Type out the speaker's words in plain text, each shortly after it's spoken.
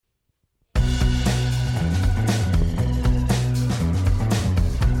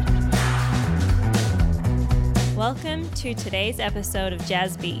Welcome to today's episode of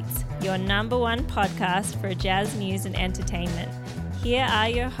Jazz Beats, your number one podcast for jazz news and entertainment. Here are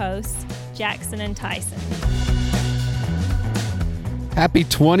your hosts, Jackson and Tyson. Happy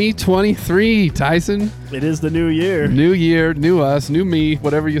 2023, Tyson. It is the new year. New year, new us, new me,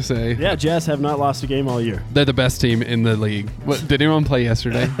 whatever you say. Yeah, Jazz have not lost a game all year. They're the best team in the league. What, did anyone play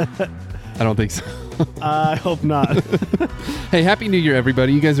yesterday? I don't think so. I hope not. Hey, Happy New Year,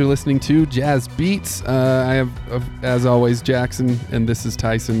 everybody. You guys are listening to Jazz Beats. I have, as always, Jackson, and this is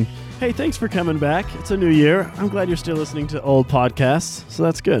Tyson. Hey, thanks for coming back. It's a new year. I'm glad you're still listening to old podcasts, so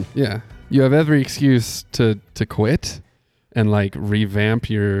that's good. Yeah. You have every excuse to quit and like revamp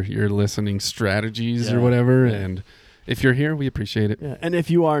your listening strategies or whatever. Yeah. And if you're here, we appreciate it. Yeah. And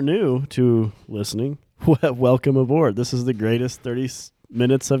if you are new to listening, welcome aboard. This is the greatest 30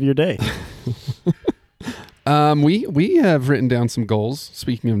 minutes of your day. We have written down some goals.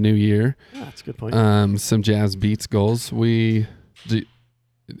 Speaking of New Year, That's a good point. some Jazz Beats goals. Any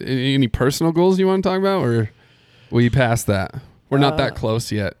personal goals you want to talk about, or we passed that? We're not that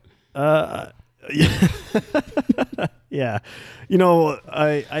close yet. Yeah. You know,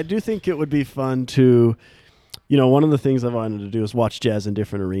 I do think it would be fun to, one of the things I've wanted to do is watch jazz in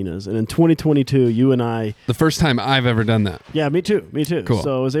different arenas. And in 2022, you and I... The first time I've ever done that. Yeah, me too. Cool.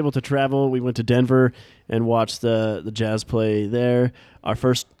 So I was able to travel. We went to Denver and watched the Jazz play there. Our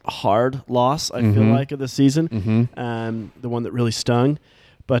first hard loss, I feel like, of the season. The one that really stung.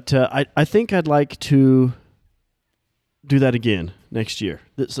 But I think I'd like to do that again next year.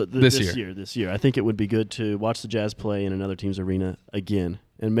 This year. I think it would be good to watch the Jazz play in another team's arena again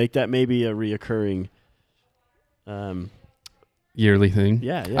and make that maybe a reoccurring Yearly thing.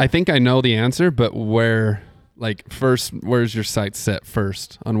 Yeah. I think I know the answer, but where's your sight set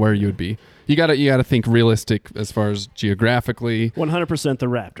first on where you would be? You gotta think realistic as far as geographically. 100% the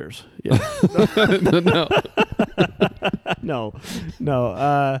Raptors. Yeah. No.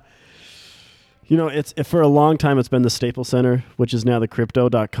 It's for a long time it's been the Staples Center, which is now the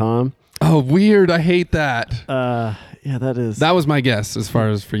Crypto.com. Oh, weird! I hate that. Yeah, that is. That was my guess as far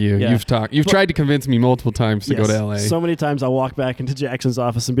as for you. Yeah. You've tried to convince me multiple times to go to LA. So many times I walk back into Jackson's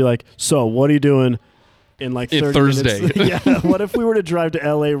office and be like, "So, what are you doing in like 30 Thursday?" minutes? Yeah. What if we were to drive to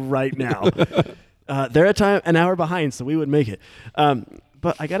LA right now? They're an hour behind, so we would make it.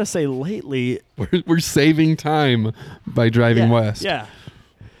 But I gotta say, lately we're saving time by driving west. Yeah.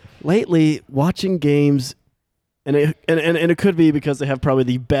 Lately, watching games, and it could be because they have probably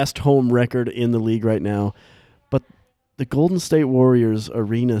the best home record in the league right now, but the Golden State Warriors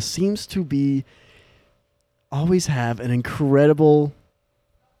arena seems to always have an incredible,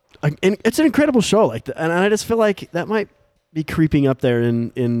 and it's an incredible show. And I just feel like that might be creeping up there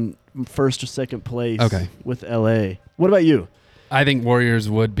in first or second place. Okay. With LA. What about you? I think Warriors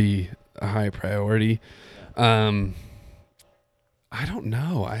would be a high priority. I don't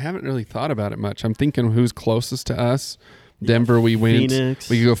know. I haven't really thought about it much. I'm thinking who's closest to us. Denver, we went. Phoenix.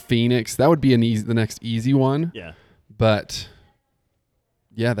 We could go Phoenix. That would be the next easy one. Yeah. But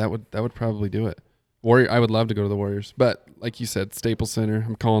yeah, that would probably do it. I would love to go to the Warriors, but like you said, Staples Center.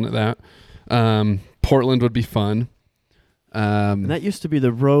 I'm calling it that. Portland would be fun. And that used to be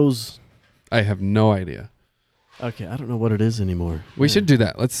the Rose. I have no idea. Okay, I don't know what it is anymore. We should do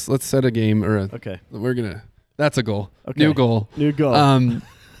that. Let's set a game Okay. That's a goal. Okay. New goal.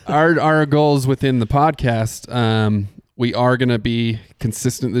 Our Our goals within the podcast, we are going to be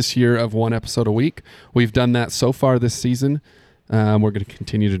consistent this year of one episode a week. We've done that so far this season. We're going to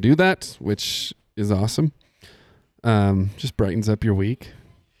continue to do that, which is awesome. Just brightens up your week.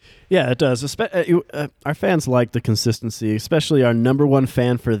 Yeah, it does. Our fans like the consistency, especially our number one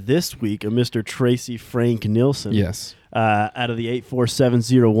fan for this week, Mr. Tracy Frank Nielsen. Yes. Out of the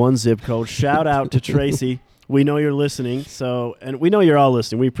 84701 zip code. Shout out to Tracy. We know you're listening, and we know you're all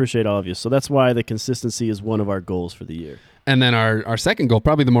listening. We appreciate all of you. So that's why the consistency is one of our goals for the year. And then our second goal,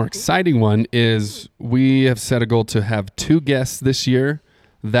 probably the more exciting one, is we have set a goal to have 2 guests this year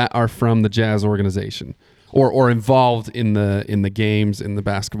that are from the Jazz organization or involved in the games, in the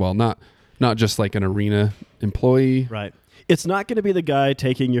basketball, not just like an arena employee. Right. It's not going to be the guy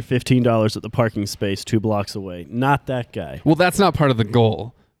taking your $15 at the parking space 2 blocks away. Not that guy. Well, that's not part of the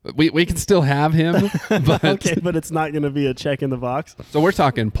goal. We can still have him, but okay, but it's not going to be a check in the box. So we're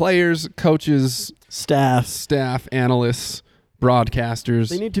talking players, coaches, staff, analysts, broadcasters.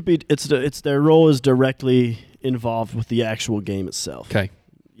 They need to be. It's their role is directly involved with the actual game itself. Okay.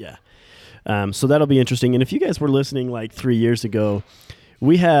 Yeah. So that'll be interesting. And if you guys were listening like 3 years ago,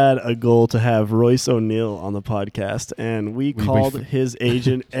 we had a goal to have Royce O'Neal on the podcast, and we called his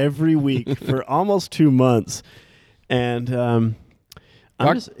agent every week for almost 2 months. And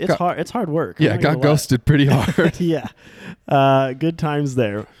It's hard. It's hard work. Yeah, got ghosted pretty hard. Yeah. Good times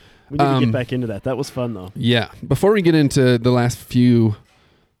there. We need to get back into that. That was fun, though. Yeah. Before we get into the last few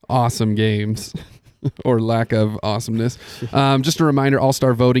awesome games or lack of awesomeness, just a reminder,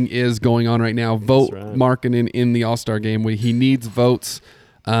 All-Star voting is going on right now. Vote Markkanen in the All-Star game. He needs votes.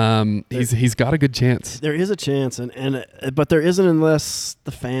 He's got a good chance. There is a chance, but there isn't unless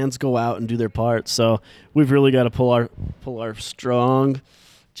the fans go out and do their part. So we've really got to pull our strong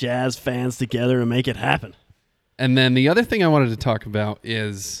Jazz fans together and make it happen. And then the other thing I wanted to talk about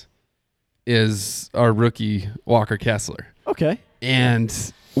is our rookie Walker Kessler. Okay.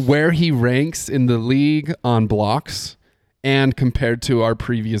 And where he ranks in the league on blocks and compared to our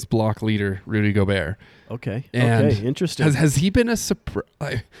previous block leader, Rudy Gobert. Okay. And okay. Interesting. Has he been a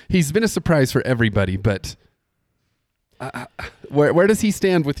surprise? He's been a surprise for everybody, but where does he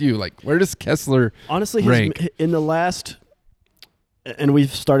stand with you? Like, where does Kessler honestly rank? In the last, and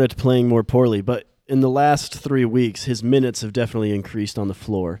we've started playing more poorly, but in the last 3 weeks, his minutes have definitely increased on the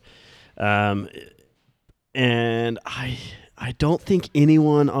floor. And I don't think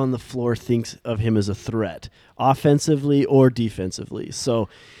anyone on the floor thinks of him as a threat, offensively or defensively. So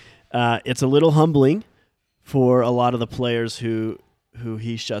it's a little humbling for a lot of the players who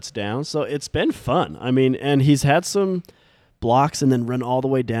he shuts down. So it's been fun. I mean, and he's had some blocks and then run all the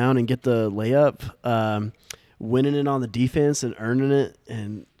way down and get the layup, winning it on the defense and earning it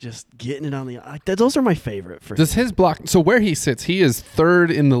and just getting it on the those are my favorite for Does his block, so where he sits, he is third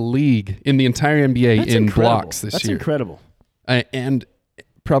in the league in the entire NBA That's in incredible. blocks this That's year. That's incredible. And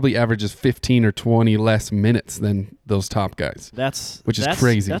probably averages 15 or 20 less minutes than those top guys. Which is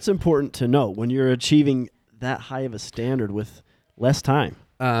crazy. That's important to know when you're achieving that high of a standard with less time.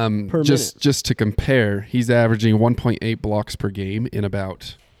 Per minute. Just to compare, he's averaging 1.8 blocks per game in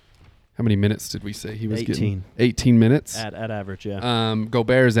about, how many minutes did we say he was 18. getting? 18 minutes. At average, yeah.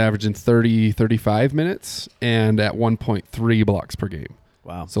 Gobert is averaging 30, 35 minutes and at 1.3 blocks per game.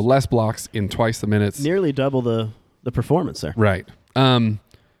 Wow. So less blocks in twice the minutes. Nearly double the performance there. Right.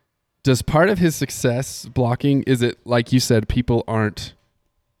 Does part of his success blocking, is it, like you said, people aren't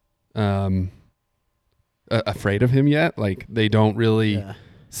afraid of him yet? Like, they don't really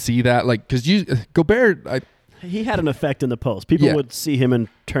see that? Like, because Gobert... he had an effect in the post. People would see him and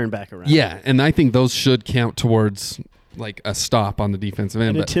turn back around. Yeah, and I think those should count towards like a stop on the defensive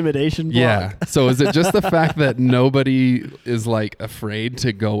end. An intimidation block. Yeah. So is it just the fact that nobody is like afraid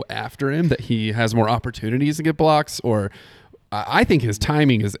to go after him, that he has more opportunities to get blocks? Or I think his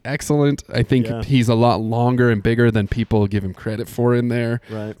timing is excellent. I think he's a lot longer and bigger than people give him credit for in there.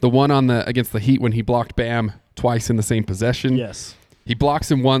 Right. The one against the Heat when he blocked Bam twice in the same possession. Yes. He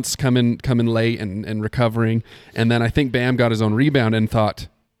blocks him once, coming late and recovering, and then I think Bam got his own rebound and thought,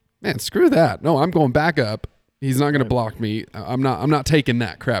 "Man, screw that! No, I'm going back up. He's not going to block me. I'm not taking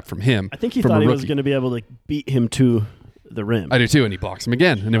that crap from him." I think he thought he was going to be able to beat him to the rim. I do too, and he blocks him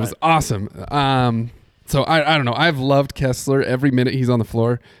again, and it was awesome. So I don't know. I've loved Kessler every minute he's on the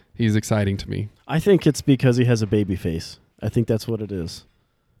floor. He's exciting to me. I think it's because he has a baby face. I think that's what it is.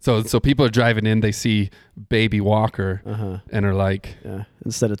 So people are driving in, they see Baby Walker, and are like,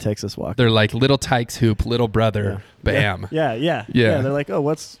 instead of Texas Walker, they're like, little Tykes hoop, little brother, Bam. Yeah. They're like, oh,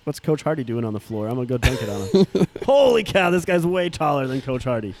 what's Coach Hardy doing on the floor? I'm gonna go dunk it on him. Holy cow, this guy's way taller than Coach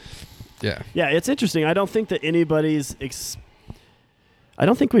Hardy. Yeah. Yeah, it's interesting. I don't think that anybody's. I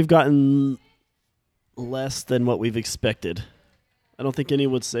don't think we've gotten less than what we've expected. I don't think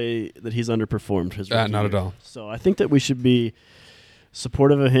anyone would say that he's underperformed his rookie not year. at all. So I think that we should be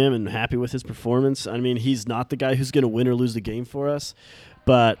supportive of him and happy with his performance. I mean, he's not the guy who's going to win or lose the game for us,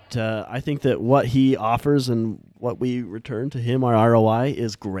 but I think that what he offers and what we return to him, our ROI,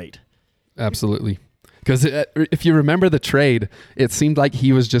 is great. Absolutely. Because if you remember the trade, it seemed like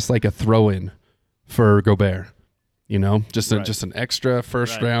he was just like a throw-in for Gobert. You know, just an extra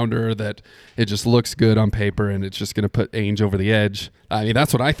first rounder that it just looks good on paper and it's just going to put Ainge over the edge. I mean,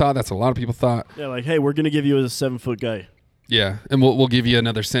 that's what I thought. That's what a lot of people thought. Yeah, like, hey, we're going to give you a 7-foot guy. Yeah, and we'll give you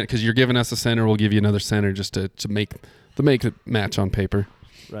another center because you're giving us a center. We'll give you another center just to make it match on paper.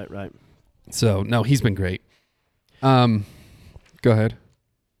 Right. So no, he's been great. Go ahead.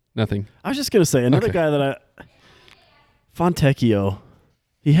 Nothing. I was just gonna say another guy that Fontecchio,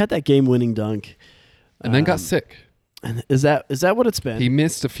 he had that game-winning dunk, and then got sick. And is that what it's been? He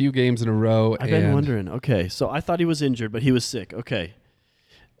missed a few games in a row. I've been wondering. Okay, so I thought he was injured, but he was sick. Okay,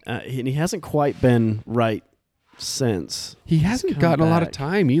 and he hasn't quite been right since. He hasn't gotten a lot of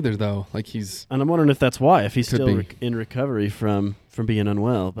time either, though. Like and I'm wondering if that's why, if he's still in recovery from being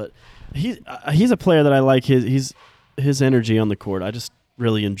unwell. But he's a player that I like his energy on the court. I just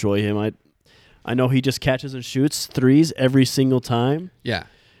really enjoy him. I know he just catches and shoots threes every single time. Yeah.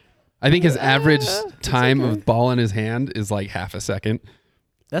 I think his average time okay. of ball in his hand is like half a second.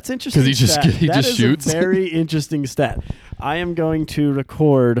 That's interesting. 'Cause he That just is shoots. a very interesting stat. I am going to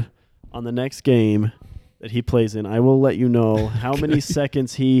record on the next game that he plays in. I will let you know how many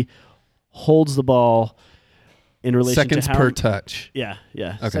seconds he holds the ball in relation Seconds to how per touch. Yeah.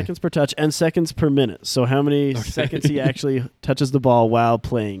 Okay. Seconds per touch and seconds per minute. So how many seconds he actually touches the ball while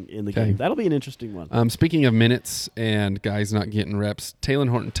playing in the game. That'll be an interesting one. Speaking of minutes and guys not getting reps, Talen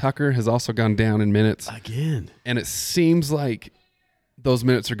Horton-Tucker has also gone down in minutes. Again. And it seems like those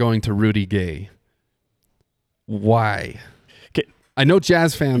minutes are going to Rudy Gay. Why? Okay. I know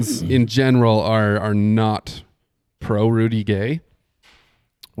Jazz fans in general are not pro Rudy Gay.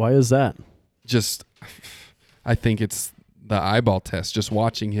 Why is that? Just, I think it's the eyeball test. Just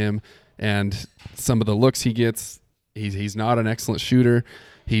watching him and some of the looks he gets, he's not an excellent shooter.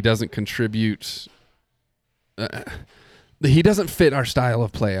 He doesn't contribute. He doesn't fit our style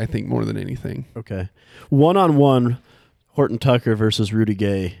of play, I think, more than anything. Okay. One-on-one, Horton-Tucker versus Rudy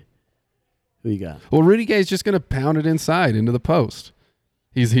Gay. Who you got? Well, Rudy Gay's just going to pound it inside into the post.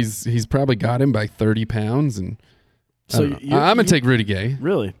 He's probably got him by 30 pounds, and So I'm going to take Rudy Gay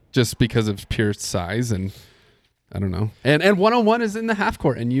Really? just because of pure size, and I don't know. And one-on-one is in the half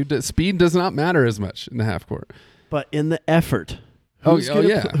court, and speed does not matter as much in the half court. But in the effort, Who's going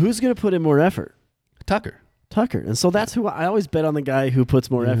to put in more effort? Tucker. And so that's who I always bet on, the guy who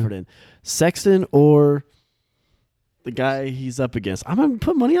puts more effort in. Sexton or the guy he's up against. I'm going to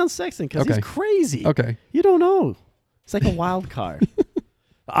put money on Sexton because he's crazy. Okay. You don't know. It's like a wild card.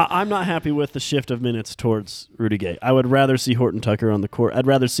 I'm not happy with the shift of minutes towards Rudy Gay. I would rather see Horton-Tucker on the court. I'd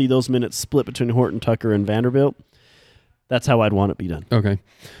rather see those minutes split between Horton-Tucker and Vanderbilt. That's how I'd want it be done. Okay.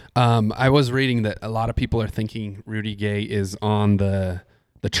 I was reading that a lot of people are thinking Rudy Gay is on the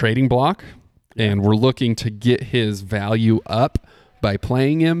trading block, and we're looking to get his value up by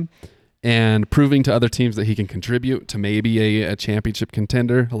playing him and proving to other teams that he can contribute to maybe a championship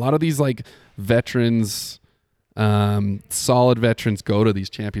contender. A lot of these like veterans, solid veterans go to these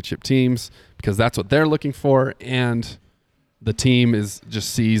championship teams because that's what they're looking for, and the team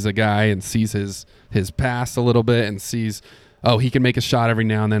just sees a guy and sees his pass a little bit and sees, oh, he can make a shot every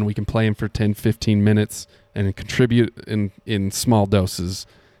now and then. We can play him for 10, 15 minutes and contribute in small doses.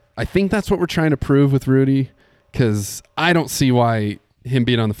 I think that's what we're trying to prove with Rudy, because I don't see why him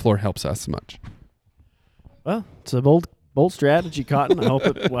being on the floor helps us much. Well, it's a bold strategy, Cotton. I hope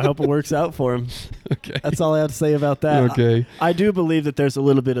it works out for him. Okay. That's all I have to say about that. Okay. I do believe that there's a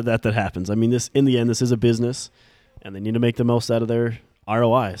little bit of that happens. I mean, in the end, this is a business, and they need to make the most out of their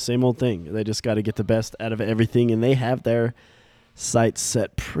ROI. Same old thing. They just got to get the best out of everything, and they have their sights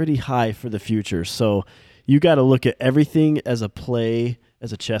set pretty high for the future. So you got to look at everything as a play,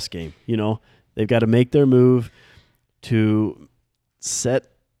 as a chess game. You know, they've got to make their move to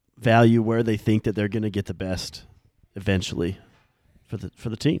set value where they think that they're going to get the best eventually for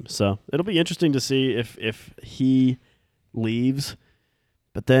the team. So it'll be interesting to see if he leaves.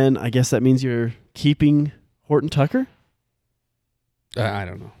 But then I guess that means you're keeping Horton-Tucker? I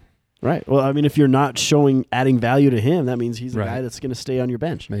don't know. Right. Well, I mean, if you're not adding value to him, that means he's a guy that's going to stay on your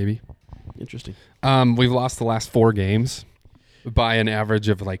bench. Maybe. Interesting. We've lost the last 4 games by an average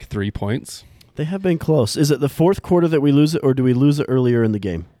of like 3 points. They have been close. Is it the fourth quarter that we lose it, or do we lose it earlier in the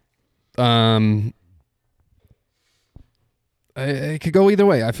game? It could go either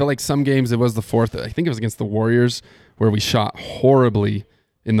way. I feel like some games it was the fourth. I think it was against the Warriors where we shot horribly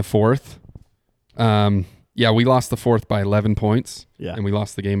in the fourth. We lost the fourth by 11 points, and we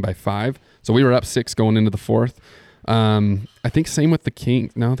lost the game by 5. So we were up 6 going into the fourth. I think same with the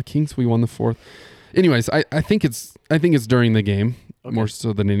Kings. No, the Kings, we won the fourth. Anyways, I think it's during the game more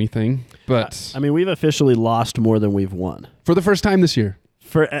so than anything. But I mean, we've officially lost more than we've won for the first time this year.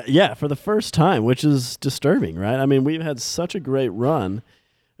 For the first time, which is disturbing, right? I mean, we've had such a great run.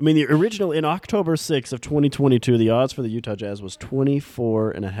 I mean, the original in October 6th of 2022, the odds for the Utah Jazz was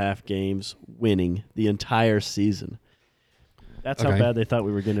 24.5 games winning the entire season. That's how bad they thought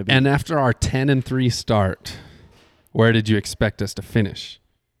we were going to be. And after our 10-3 start, where did you expect us to finish?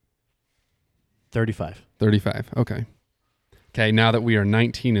 35. 35. Okay. Okay, now that we are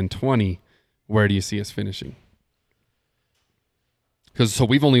 19-20, where do you see us finishing? Because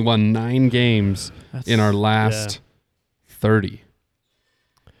we've only won 9 games in our last 30.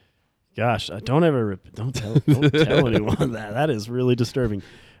 Gosh, don't tell anyone that. That is really disturbing.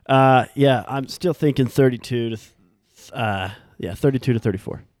 I'm still thinking 32 to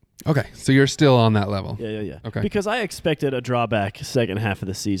 34. Okay, so you're still on that level. Yeah. Okay. Because I expected a drawback second half of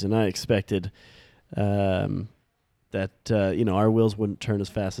the season. I expected that our wheels wouldn't turn as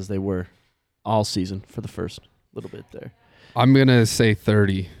fast as they were all season for the first little bit there. I'm going to say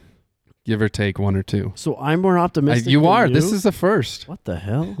 30, give or take 1 or 2. So I'm more optimistic. You than are. you? This is a first. What the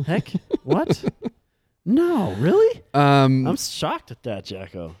hell? Heck? What? No, really? I'm shocked at that,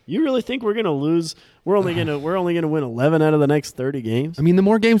 Jacko. You really think we're gonna lose? We're only gonna win 11 out of the next 30 games? I mean, the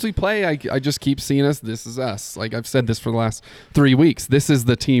more games we play, I just keep seeing us. This is us. Like I've said this for the last 3 weeks. This is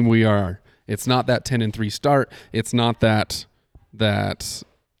the team we are. It's not that 10-3 start. It's not that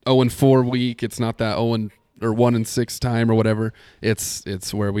 0-4 week. It's not that 1-6 time or whatever.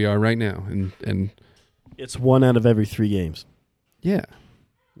 It's where we are right now, and It's 1 out of every 3 games. yeah.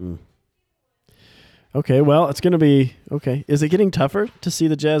 Okay, well, it's going to be okay. Is it getting tougher to see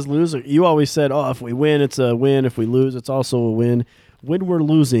the Jazz lose? You always said, "Oh, if we win, it's a win. If we lose, it's also a win." When we're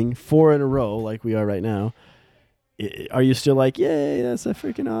losing 4 in a row, like we are right now, are you still like, "Yay, that's a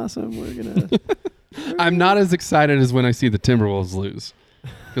freaking awesome. We're gonna." I'm not as excited as when I see the Timberwolves lose,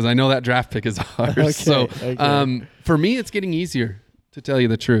 because I know that draft pick is ours. Okay. For me, it's getting easier, to tell you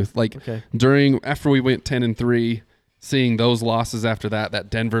the truth. Like Okay. after we went 10-3. Seeing those losses after that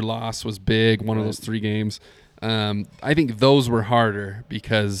Denver loss was big, one of those 3 games. I think those were harder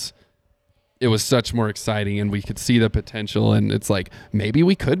because it was such more exciting and we could see the potential. And it's like, maybe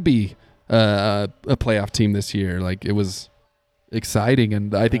we could be a playoff team this year. Like it was exciting.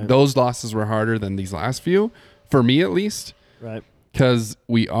 And I think those losses were harder than these last few, for me at least. Right. Because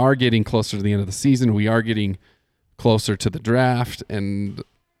we are getting closer to the end of the season. We are getting closer to the draft. And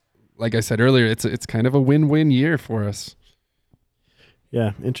like I said earlier, it's kind of a win-win year for us.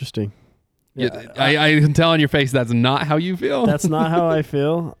 Yeah, interesting. Yeah, I can tell on your face that's not how you feel. That's not how I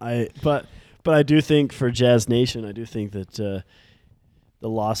feel. But I do think for Jazz Nation, I do think that the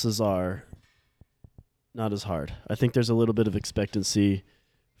losses are not as hard. I think there's a little bit of expectancy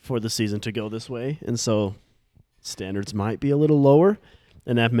for the season to go this way, and so standards might be a little lower,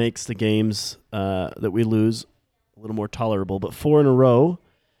 and that makes the games that we lose a little more tolerable. But 4 in a row,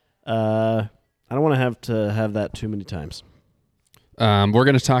 I don't want to have that too many times. We're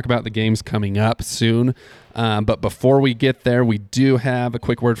going to talk about the games coming up soon, but before we get there, we do have a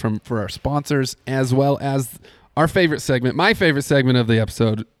quick word for our sponsors, as well as our favorite segment, my favorite segment of the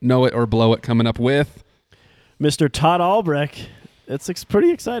episode, Know It or Blow It, coming up with Mr. Todd Albrecht. It's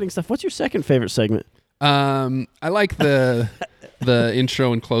pretty exciting stuff. What's your second favorite segment? I like the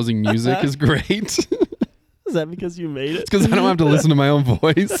intro and closing music is great. Is that because you made it? It's because I don't have to listen to my own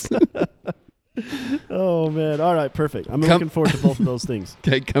voice. Oh, man. All right, perfect. I'm looking forward to both of those things.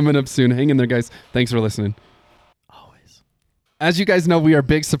 Okay, coming up soon. Hang in there, guys. Thanks for listening. Always. As you guys know, we are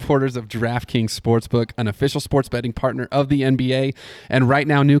big supporters of DraftKings Sportsbook, an official sports betting partner of the NBA. And right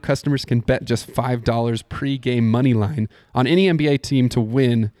now, new customers can bet just $5 pre-game money line on any NBA team to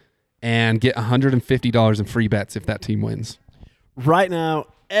win and get $150 in free bets if that team wins. Right now,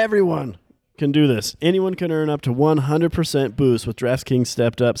 everyone can do this. Anyone can earn up to 100% boost with DraftKings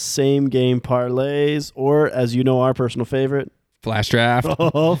stepped up same game parlays, or as you know, our personal favorite, Flash draft.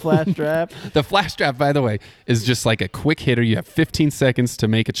 Oh, flash draft. The flash draft, by the way, is just like a quick hitter. You have 15 seconds to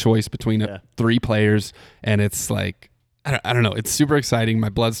make a choice between 3 players, and it's like, I don't know. It's super exciting. My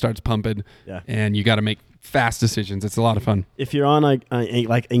blood starts pumping, and you got to make fast decisions. It's a lot of fun. If you're on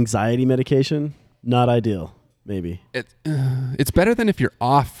like anxiety medication, not ideal, maybe. It's better than if you're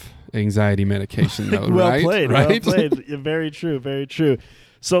off anxiety medication, though, well right? played, right? well played. Very true, very true.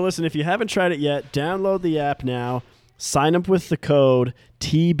 So listen, if you haven't tried it yet, download the app now. Sign up with the code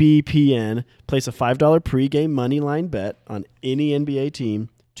TBPN. Place a $5 pregame money line bet on any NBA team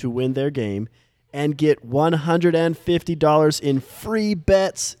to win their game and get $150 in free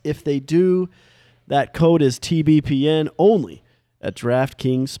bets if they do. That code is TBPN only at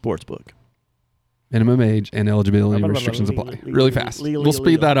DraftKings Sportsbook. Minimum age and eligibility restrictions apply. Really fast. We'll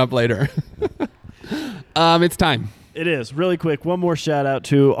speed that up later. It's time. It is. Really quick, one more shout out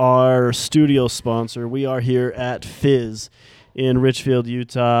to our studio sponsor. We are here at Fizz in Richfield,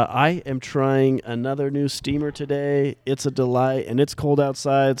 Utah. I am trying another new steamer today. It's a delight, and it's cold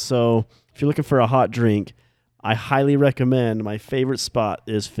outside, so if you're looking for a hot drink, I highly recommend. My favorite spot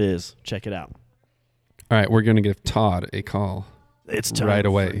is Fizz. Check it out. All right, we're going to give Todd a call. It's time right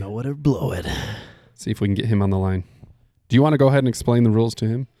away. For Know It or Blow It. See if we can get him on the line. Do you want to go ahead and explain the rules to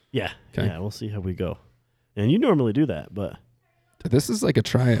him? Yeah. Okay. Yeah, we'll see how we go. And you normally do that, but This is like a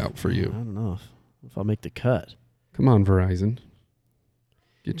tryout for I you. don't know if I'll make the cut. Come on, Verizon.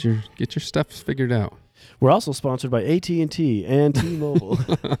 Get your stuff figured out. We're also sponsored by AT&T and T-Mobile,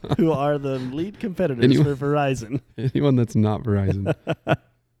 who are the lead competitors for Verizon. Anyone that's not Verizon. I'm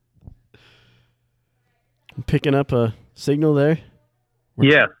picking up a signal there.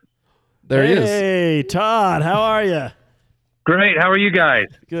 Yeah. There he is. Hey, Todd, how are you? Great. How are you guys?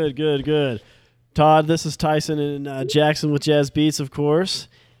 Good. Todd, this is Tyson and Jackson with Jazz Beats, of course,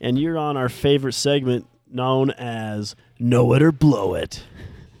 and you're on our favorite segment known as Know It or Blow It.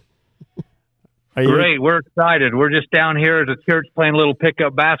 Great. We're excited. We're just down here at the church playing a little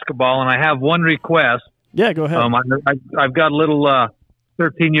pickup basketball, and I have one request. Yeah, go ahead. I've got a little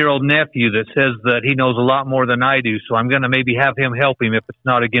 13-year-old nephew that says that he knows a lot more than I do, so I'm going to maybe have him help him if it's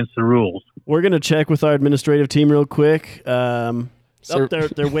not against the rules. We're going to check with our administrative team real quick. They're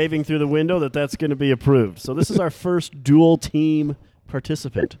waving through the window that's going to be approved. So this is our first dual team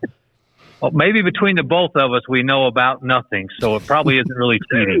participant. Well, maybe between the both of us, we know about nothing, so it probably isn't really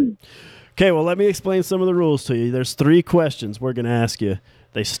cheating. Okay, well, let me explain some of the rules to you. There's 3 questions we're going to ask you.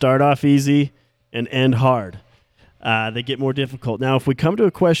 They start off easy and end hard. They get more difficult. Now, if we come to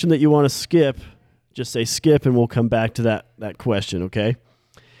a question that you want to skip, just say skip, and we'll come back to that question, okay?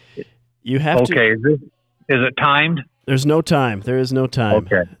 You have to. Okay, is it timed? There's no time. There is no time.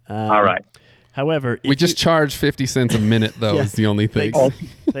 Okay. All right. However, We just charge 50 cents a minute, though, Yeah. is the only thing.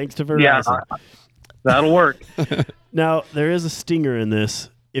 Thanks to Verizon. Yeah, that'll work. Now, there is a stinger in this.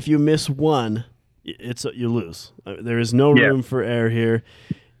 If you miss one, you lose. There is no room for error here.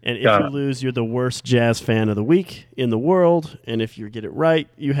 And if you lose, you're the worst Jazz fan of the week in the world. And if you get it right,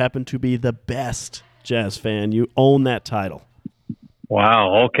 you happen to be the best Jazz fan. You own that title.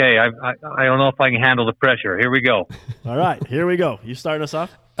 Wow. Okay. I don't know if I can handle the pressure. Here we go. All right. Here we go. You starting us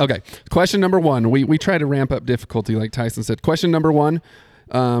off? Okay. Question number 1. We try to ramp up difficulty, like Tyson said. Question number 1.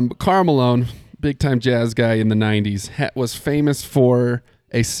 Karl Malone, big-time Jazz guy in the 90s, was famous for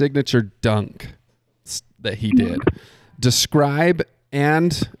a signature dunk that he did. Describe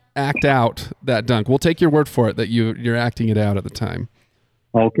and act out that dunk. We'll take your word for it that you're acting it out at the time.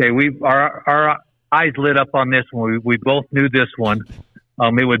 Okay. Our eyes lit up on this one. We both knew this one.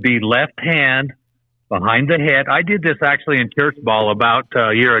 It would be left hand behind the head. I did this actually in church ball about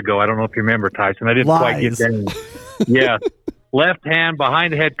a year ago. I don't know if you remember, Tyson. I didn't quite get that. Yeah. Left hand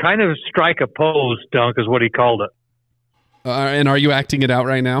behind the head, kind of strike a pose dunk is what he called it. And are you acting it out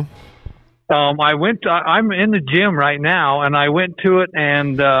right now? I'm in the gym right now, and I went to it,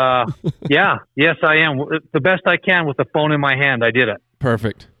 and yes, I am. The best I can with the phone in my hand. I did it.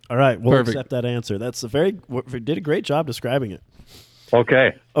 Perfect. All right. We'll Perfect. accept that answer. Did a great job describing it.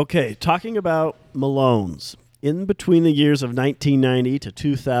 Okay. Okay, talking about Malones. In between the years of 1990 to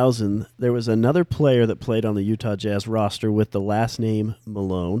 2000, there was another player that played on the Utah Jazz roster with the last name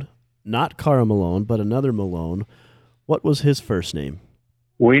Malone. Not Karl Malone, but another Malone. What was his first name?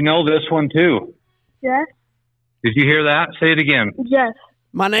 We know this one, too. Jeff? Did you hear that? Say it again. Jeff.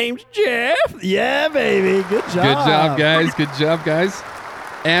 My name's Jeff. Yeah, baby. Good job. Good job, guys. Good job, guys.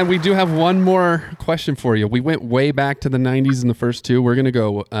 And we do have one more question for you. We went way back to the 90s in the first 2. We're going to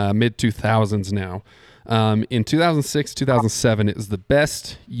go mid-2000s now. In 2006, 2007, it was the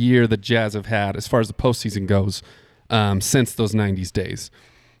best year the Jazz have had as far as the postseason goes since those 90s days.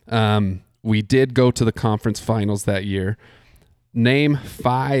 We did go to the conference finals that year. Name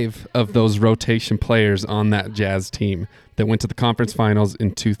 5 of those rotation players on that Jazz team that went to the conference finals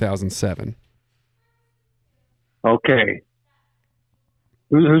in 2007. Okay.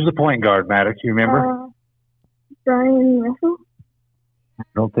 Who's the point guard, Maddox? You remember? Brian Russell. I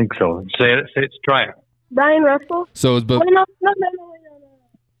don't think so. Say it. Try it. Brian Russell. So it was about, No.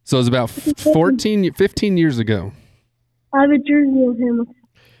 so it was about 15 years ago. I have a jersey of him.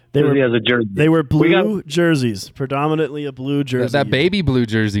 He has a jersey. They were blue jerseys, predominantly a blue jersey. That baby blue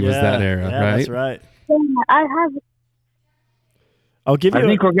jersey was that era, right? That's right. Yeah, I have I'll give you. I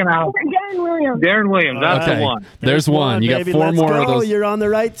think we're gonna have Darren Williams. Darren Williams. That's Okay. the one. There's one. You got baby. 4 Let's more go. of those. You're on the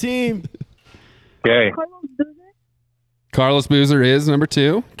right team. Okay. Carlos Boozer. Carlos Boozer is number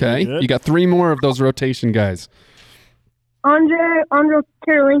 2. Okay. Good. You got 3 more of those rotation guys. Andre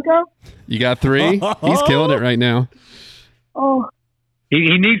Karolinko. You got 3. He's killing it right now. Oh,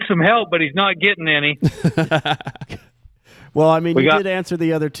 He needs some help, but he's not getting any. Well, I mean, We you got- did answer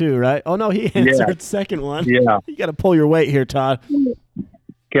the other 2, right? Oh, no, he answered the second one. Yeah. You got to pull your weight here, Todd.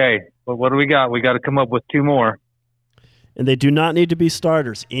 Okay. But what do we got? We got to come up with 2 more. And they do not need to be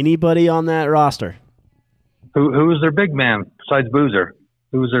starters. Anybody on that roster. Who was their big man besides Boozer?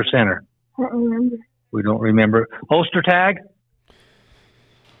 Who was their center? I don't remember. We don't remember. Ostertag?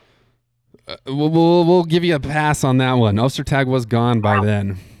 We'll give you a pass on that one. Ostertag was gone by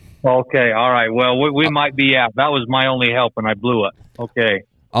then. Okay. All right. Well, we might be out. That was my only help, and I blew it. Okay.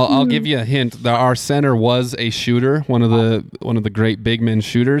 I'll give you a hint. Our center was a shooter, one of the great big men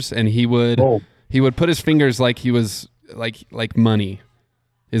shooters, and he would put his fingers like he was like money.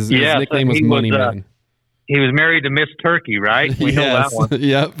 His nickname was he Money Man. He was married to Miss Turkey, right? We know that one.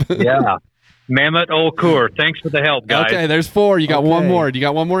 Yep. Yeah. Mehmet Okur. Thanks for the help, guys. Okay, there's 4. You got one Okay. more. Do you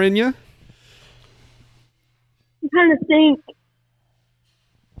got one more in you? I'm trying to think.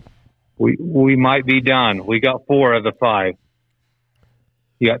 We might be done. We got 4 of the 5.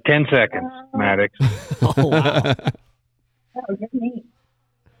 You got 10 seconds, Maddox. Oh, wow. That was neat.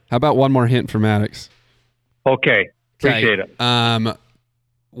 How about one more hint for Maddox? Okay. Appreciate it.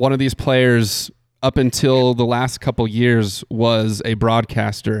 One of these players, up until the last couple years, was a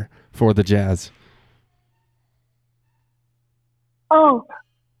broadcaster for the Jazz. Oh.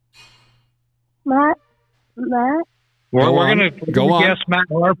 Matt? We're Go going on. to Go on. guess Matt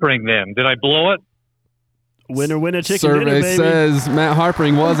Harpering then. Did I blow it? Winner, chicken Survey dinner, baby. says Matt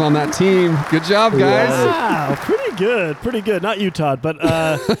Harpering was on that team. Good job, guys. Wow, pretty good. Not you, Todd, but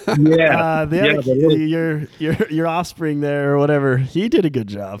Yeah. the Yeah, other, but your offspring there or whatever. He did a good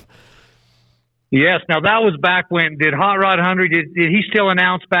job. Yes. Now, that was back when, did Hot Rod Hundred, did he still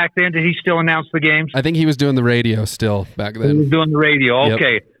announce back then? Did he still announce the games? I think he was doing the radio still back He was then. doing the radio. Yep.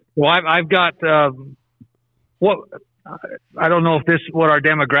 Okay. Well, I've got, I don't know if this what our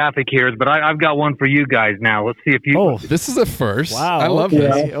demographic here is, but I've got one for you guys now. Let's see if you. Oh, This is a first. wow. I love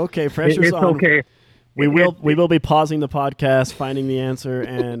okay. this. Okay, pressure's It's on. okay. We will be pausing the podcast, finding the answer,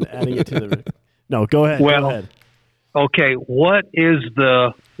 and adding it to the. No, go ahead. Well, go ahead. Okay, what is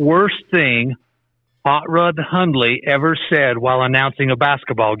the worst thing Hot Rod Hundley ever said while announcing a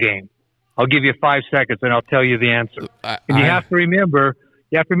basketball game? I'll give you 5 seconds, and I'll tell you the answer. And you have to remember,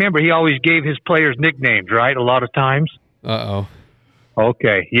 he always gave his players nicknames, right? A lot of times. Uh-oh.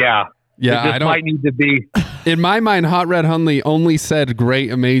 Okay, yeah. Yeah, This I don't. might need to be. In my mind, Hot Red Hundley only said great,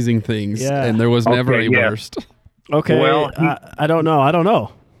 amazing things, Yeah. and there was never Okay, a yeah. worst. Okay. well, I don't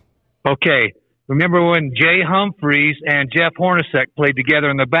know. Okay, remember when Jay Humphreys and Jeff Hornacek played together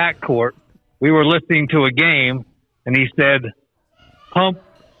in the backcourt? We were listening to a game, and he said, "Hump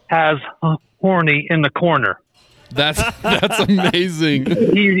has Horny in the corner." That's amazing.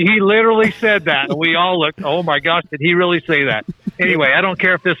 He literally said that, and we all looked, oh my gosh, did he really say that? Anyway, I don't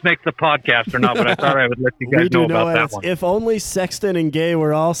care if this makes the podcast or not, but I thought I would let you guys We do know know about that it. one. If only Sexton and Gay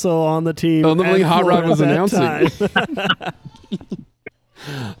were also on the team. Only at Hot Rod was Florida at that announcing. time.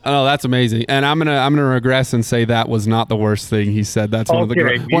 Oh, that's amazing. And I'm gonna regress and say that was not the worst thing he said. That's one of the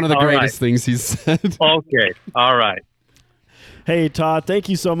Okay, all right. greatest things he's said. Okay, all right. Hey, Todd, thank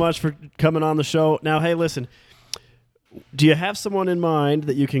you so much for coming on the show. Now, hey, listen, do you have someone in mind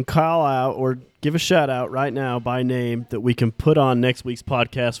that you can call out or give a shout out right now by name that we can put on next week's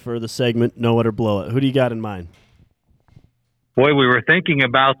podcast for the segment Know It or Blow It? Who do you got in mind? Boy, we were thinking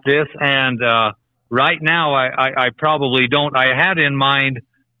about this, and right now I probably don't. I had in mind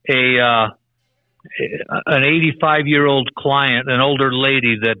an 85-year-old client, an older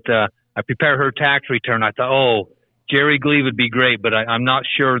lady that I prepared her tax return. I thought, oh, Jerry Glee would be great, but I'm not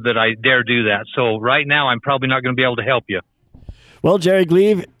sure that I dare do that. So right now I'm probably not going to be able to help you. Well, Jerry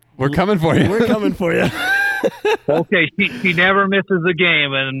Gleave, We're coming for you. we're coming for you. Okay, she never misses a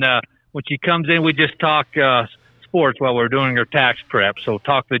game, and when she comes in, we just talk sports while we're doing her tax prep. So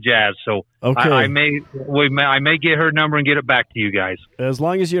talk the Jazz. So Okay. I may get her number and get it back to you guys. As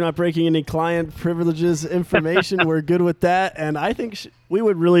long as you're not breaking any client privileges information, we're good with that. And I think we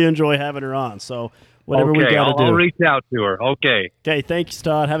would really enjoy having her on. So whatever we Okay, got to do. I'll reach out to her. Okay. Okay, thanks,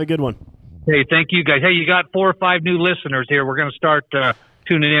 Todd. Have a good one. Hey, thank you guys. Hey, you got 4 or 5 new listeners here. We're going to start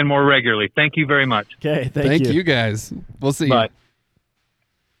tuning in more regularly. Thank you very much. Okay, Thank you guys. We'll see Bye. you.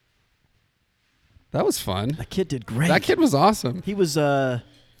 That was fun. That kid did great. That kid was awesome. He was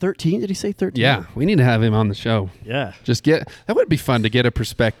 13. Did he say 13? Yeah, we need to have him on the show. Yeah. That would be fun to get a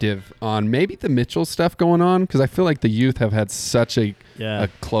perspective on maybe the Mitchell stuff going on, because I feel like the youth have had such a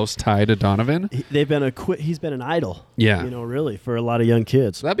close tie to Donovan. He's been an idol. Yeah. Really, for a lot of young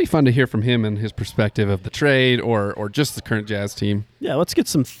kids. So that'd be fun to hear from him and his perspective of the trade or just the current Jazz team. Yeah, let's get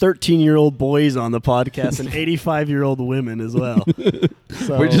some 13-year-old boys on the podcast and 85-year-old women as well.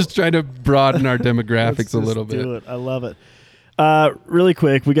 So We're just trying to broaden our demographics let's a little just bit. do it. I love it. Really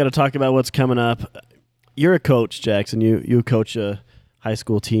quick, we got to talk about what's coming up. You're a coach, Jackson. You coach a high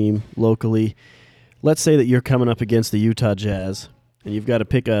school team locally. Let's say that you're coming up against the Utah Jazz, and you've got to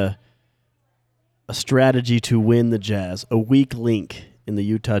pick a strategy to win the Jazz, a weak link in the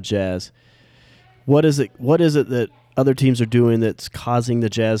Utah Jazz. What is it that other teams are doing that's causing the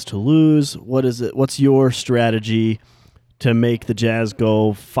Jazz to lose? What's your strategy to make the Jazz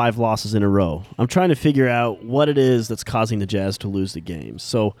go 5 losses in a row? I'm trying to figure out what it is that's causing the Jazz to lose the games.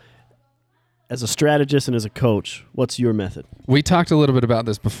 So as a strategist and as a coach, what's your method? We talked a little bit about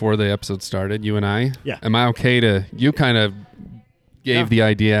this before the episode started, you and I. Yeah. Am I okay to, you kind of gave the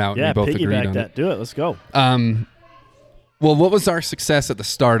idea out and we both agreed piggyback on that. it. Do it. Let's go. Well, what was our success at the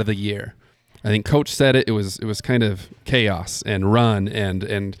start of the year? I think Coach said it was kind of chaos and run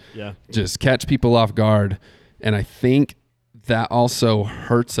and Yeah. just catch people off guard. And I think that also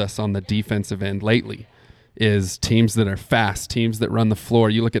hurts us on the defensive end lately, is teams that are fast, teams that run the floor.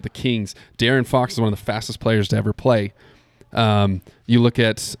 You look at the Kings. De'Aaron Fox is one of the fastest players to ever play. You look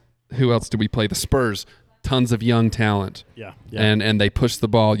at, who else do we play? The Spurs. Tons of young talent. Yeah. And they push the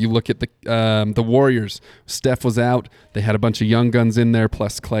ball. You look at the Warriors. Steph was out. They had a bunch of young guns in there,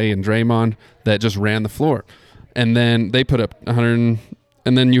 plus Clay and Draymond, that just ran the floor. And then they put up 100.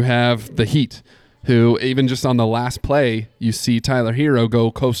 And then you have the Heat, who even just on the last play, you see Tyler Hero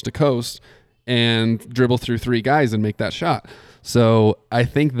go coast to coast and dribble through 3 guys and make that shot. So I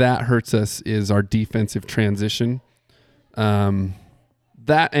think that hurts us, is our defensive transition.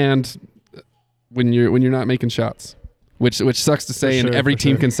 That and when you're not making shots, which sucks to say, and every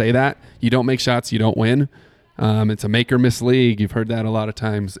team can say that. You don't make shots, you don't win. It's a make or miss league. You've heard that a lot of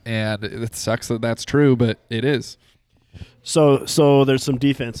times, and it sucks that that's true, but it is. So there's some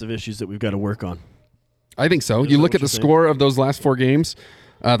defensive issues that we've got to work on. I think so. Is You that look what at the you're saying? score of those last 4 games.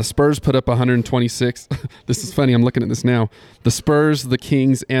 The Spurs put up 126. This is funny. I'm looking at this now. The Spurs, the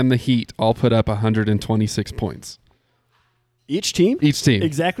Kings, and the Heat all put up 126 points. Each team? Each team.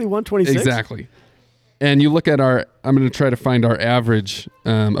 Exactly 126? Exactly. And you look at I'm going to try to find our average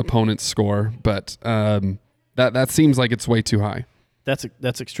opponent's score, but that seems like it's way too high.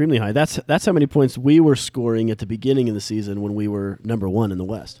 That's extremely high. That's how many points we were scoring at the beginning of the season when we were number 1 in the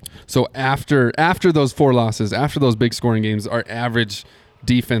West. So after those 4 losses, after those big scoring games, our average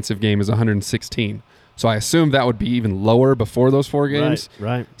defensive game is 116. So I assume that would be even lower before those 4 games.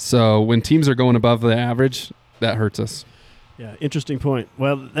 Right. So when teams are going above the average, that hurts us. Yeah, interesting point.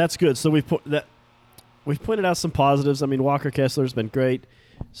 Well, that's good. So we've pointed out some positives. I mean, Walker Kessler's been great.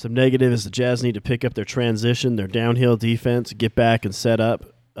 Some negative is the Jazz need to pick up their transition, their downhill defense, get back and set up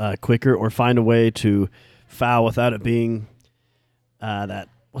quicker, or find a way to foul without it being that.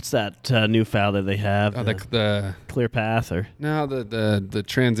 What's that new foul that they have? The clear path, or no, the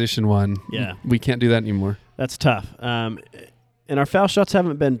transition one. Yeah. We can't do that anymore. that's tough. And our foul shots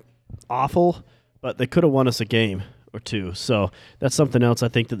haven't been awful, but they could have won us a game or 2. So that's something else I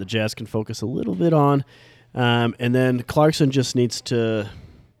think that the Jazz can focus a little bit on. And then Clarkson just needs to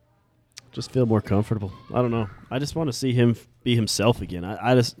just feel more comfortable. I don't know. I just want to see him be himself again.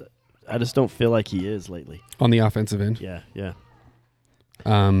 I just don't feel like he is lately. On the offensive end. Yeah.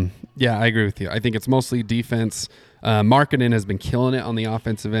 Yeah, I agree with you. I think it's mostly defense. Markkanen has been killing it on the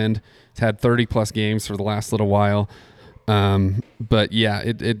offensive end. He's had 30-plus games for the last little while. But, yeah,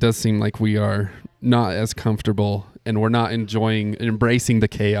 it does seem like we are not as comfortable, and we're not embracing the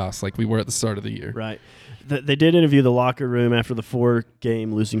chaos like we were at the start of the year. Right. They did interview the locker room after the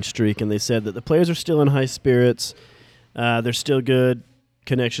 4-game losing streak, and they said that the players are still in high spirits. There's still good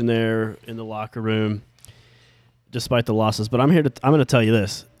connection there in the locker room, despite the losses. But I'm going to tell you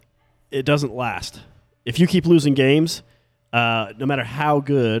this: it doesn't last. If you keep losing games, no matter how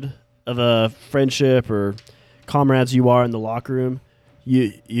good of a friendship or comrades you are in the locker room,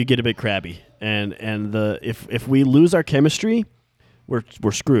 you get a bit crabby. And if we lose our chemistry, we're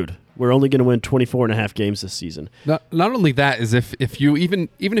screwed. We're only going to win 24.5 games this season. Not only that is if you even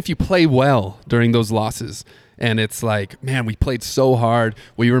if you play well during those losses, and it's like, man, we played so hard,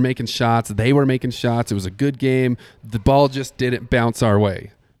 we were making shots, they were making shots, it was a good game, the ball just didn't bounce our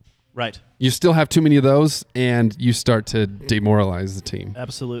way. Right. You still have too many of those, and you start to demoralize the team.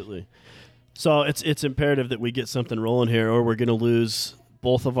 Absolutely. So it's imperative that we get something rolling here, or we're going to lose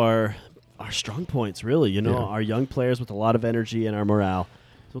both of our strong points, really. You know, Yeah. our young players with a lot of energy and our morale.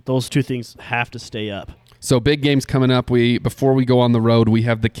 So those 2 things have to stay up. So big games coming up. Before we go on the road, we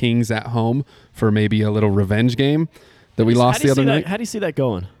have the Kings at home for maybe a little revenge game that we lost the other night. How do you see that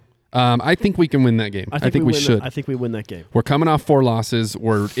going? I think we can win that game. I think we should. I think we win that game. We're coming off 4 losses.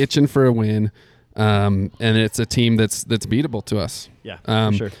 We're itching for a win, and it's a team that's beatable to us. Yeah,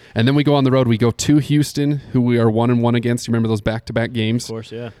 for sure. And then we go on the road. We go to Houston, who we are 1-1 against. You remember those back-to-back games? Of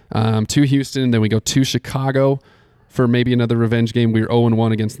course, yeah. To Houston, then we go to Chicago for maybe another revenge game. We were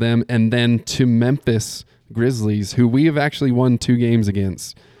 0-1 against them, and then to Memphis Grizzlies, who we have actually won 2 games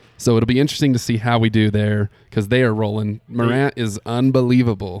against. So it'll be interesting to see how we do there, because they are rolling. Morant is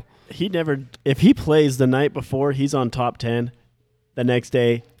unbelievable. If he plays the night before, he's on top 10 the next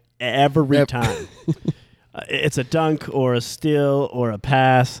day every time. It's a dunk or a steal or a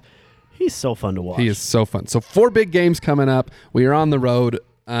pass. He's so fun to watch. He is so fun. So 4 big games coming up. We are on the road,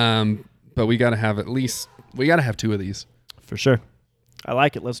 but we got to have 2 of these. For sure. I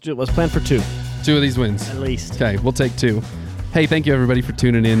like it. Let's do it. Let's plan for 2. 2 of these wins. At least. Okay, we'll take 2. Hey, thank you everybody for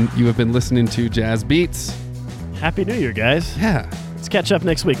tuning in. You have been listening to Jazz Beats. Happy New Year, guys. Yeah. Let's catch up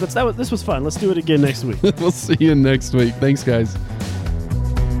next week. This was fun. Let's do it again next week. We'll see you next week. Thanks, guys.